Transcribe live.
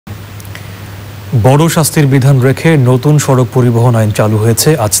বড় শাস্তির বিধান রেখে নতুন সড়ক পরিবহন আইন চালু হয়েছে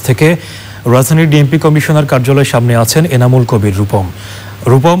আজ থেকে। রাজধানীর ডিএমপি কমিশনার কার্যালয়ের সামনে আছেন এনামুল কবির রূপম।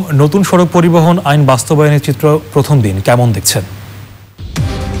 রূপম, নতুন সড়ক পরিবহন আইন বাস্তবায়নের চিত্র প্রথম দিন কেমন দেখছেন?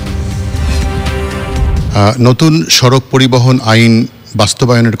 নতুন সড়ক পরিবহন আইন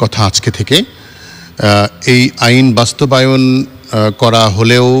বাস্তবায়নের কথা আজকে থেকে। এই আইন বাস্তবায়ন করা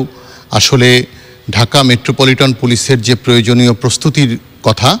হলেও আসলে ঢাকা মেট্রোপলিটন পুলিশের যে প্রয়োজনীয় প্রস্তুতির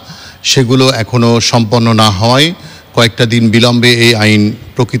কথা সেগুলো এখনও সম্পন্ন না হওয়ায় কয়েকটা দিন বিলম্বে এই আইন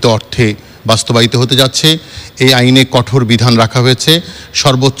প্রকৃত অর্থে বাস্তবায়িত হতে যাচ্ছে। এই আইনে কঠোর বিধান রাখা হয়েছে।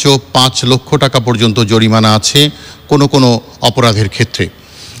 সর্বোচ্চ ৫ লক্ষ টাকা পর্যন্ত জরিমানা আছে কোনো কোনো অপরাধের ক্ষেত্রে।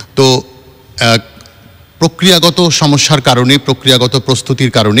 তো প্রক্রিয়াগত সমস্যার কারণে, প্রক্রিয়াগত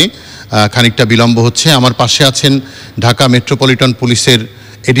প্রস্তুতির কারণে খানিকটা বিলম্ব হচ্ছে। আমার পাশে আছেন ঢাকা মেট্রোপলিটন পুলিশের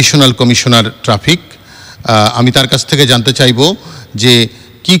এডিশনাল কমিশনার ট্রাফিক। আমি তার কাছ থেকে জানতে চাইব যে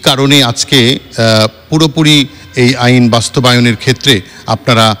কি কারণে আজকে পুরোপুরি এই আইন বাস্তবায়নের ক্ষেত্রে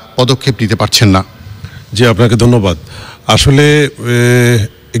আপনারা পদক্ষেপ নিতে পারছেন না। জি, আপনাকে ধন্যবাদ। আসলে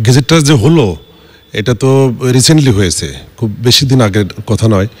গেজেটটা যে হলো এটা তো রিসেন্টলি হয়েছে, খুব বেশি দিন আগের কথা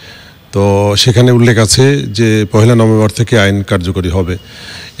নয়। তো সেখানে উল্লেখ আছে যে 1 নভেম্বর থেকে আইন কার্যকরী হবে।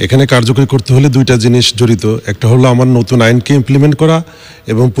 এখানে কার্যকরী করতে হলে দুইটা জিনিস জড়িত। একটা হলো আমার নতুন আইনকে ইমপ্লিমেন্ট করা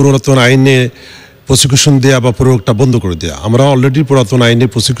এবং পুরাতন আইনে প্রসিকিউশন দেওয়া বা প্রয়োগটা বন্ধ করে দেওয়া। আমরা অলরেডি পুরাতন আইনে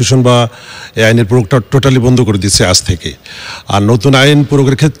প্রসিকিউশন বা এই আইনের প্রয়োগটা টোটালি বন্ধ করে দিচ্ছি আজ থেকে। আর নতুন আইন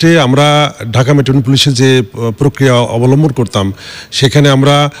প্রয়োগের ক্ষেত্রে আমরা ঢাকা মেট্রোপলিটন পুলিশের যে প্রক্রিয়া অবলম্বন করতাম সেখানে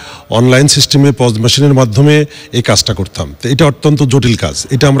আমরা অনলাইন সিস্টেমে পজ মেশিনের মাধ্যমে এই কাজটা করতাম। তো এটা অত্যন্ত জটিল কাজ।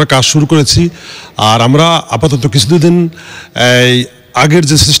 এটা আমরা কাজ শুরু করেছি। আর আমরা আপাতত কিছুদিন আগের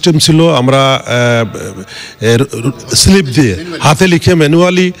যে সিস্টেম ছিল আমরা স্লিপ দিয়ে হাতে লিখে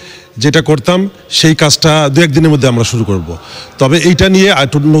ম্যানুয়ালি যেটা করতাম সেই কাজটা 2-1 দিনের মধ্যে আমরা শুরু করব। তবে এইটা নিয়ে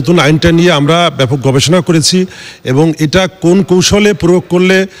নতুন আইনটা নিয়ে আমরা ব্যাপক গবেষণা করেছি এবং এটা কোন কৌশলে প্রয়োগ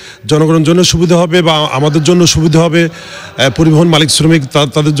করলে জনগণের জন্য সুবিধা হবে বা আমাদের জন্য সুবিধা হবে, পরিবহন মালিক শ্রমিক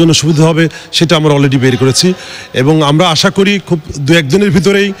তাদের জন্য সুবিধা হবে, সেটা আমরা অলরেডি বের করেছি। এবং আমরা আশা করি খুব 2-1 দিনের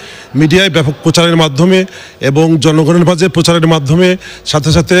ভিতরেই মিডিয়ায় ব্যাপক প্রচারের মাধ্যমে এবং জনগণের মাঝে প্রচারের মাধ্যমে, সাথে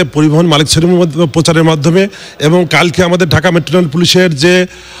সাথে পরিবহন মালিক শ্রমিক প্রচারের মাধ্যমে, এবং কালকে আমাদের ঢাকা মেট্রোপলিটন পুলিশের যে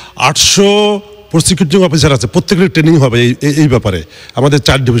 800 প্রসিকিউটিং অফিসার আছে প্রত্যেকের ট্রেনিং হবে এই ব্যাপারে, আমাদের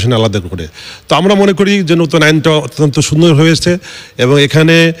 4 ডিভিশনে আলাদা করে। তো আমরা মনে করি যে নতুন আইনটা অত্যন্ত সুন্দর হয়েছে এবং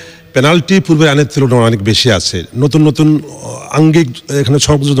এখানে পেনাল্টি পূর্বের আইনের তুলনায় অনেক বেশি আছে। নতুন নতুন আঙ্গিক এখানে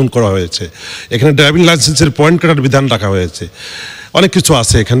সংযোজন করা হয়েছে। এখানে ড্রাইভিং লাইসেন্সের পয়েন্ট কাটার বিধান রাখা হয়েছে, অনেক কিছু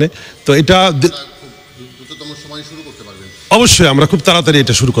আছে এখানে। তো এটা দ্রুততম সময়ে শুরু করতে পারবেন? অবশ্যই আমরা খুব তাড়াতাড়ি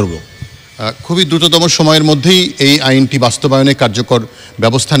এটা শুরু করব। খুবই দ্রুততম সময়ের মধ্যেই এই আইনটি বাস্তবায়নে কার্যকর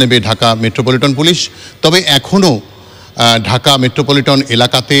ব্যবস্থা নেবে ঢাকা মেট্রোপলিটন পুলিশ। তবে এখনও ঢাকা মেট্রোপলিটন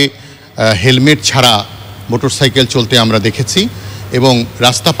এলাকাতে হেলমেট ছাড়া মোটরসাইকেল চলতে আমরা দেখেছি এবং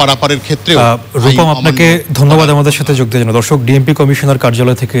রাস্তা পারাপারের ক্ষেত্রে। রূপম, আপনাকে ধন্যবাদ আমাদের সাথে যোগ দেওয়ার জন্য। দর্শক, ডিএমপি কমিশনার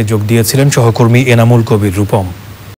কার্যালয় থেকে যোগ দিয়েছিলেন সহকর্মী এনামুল কবির রূপম।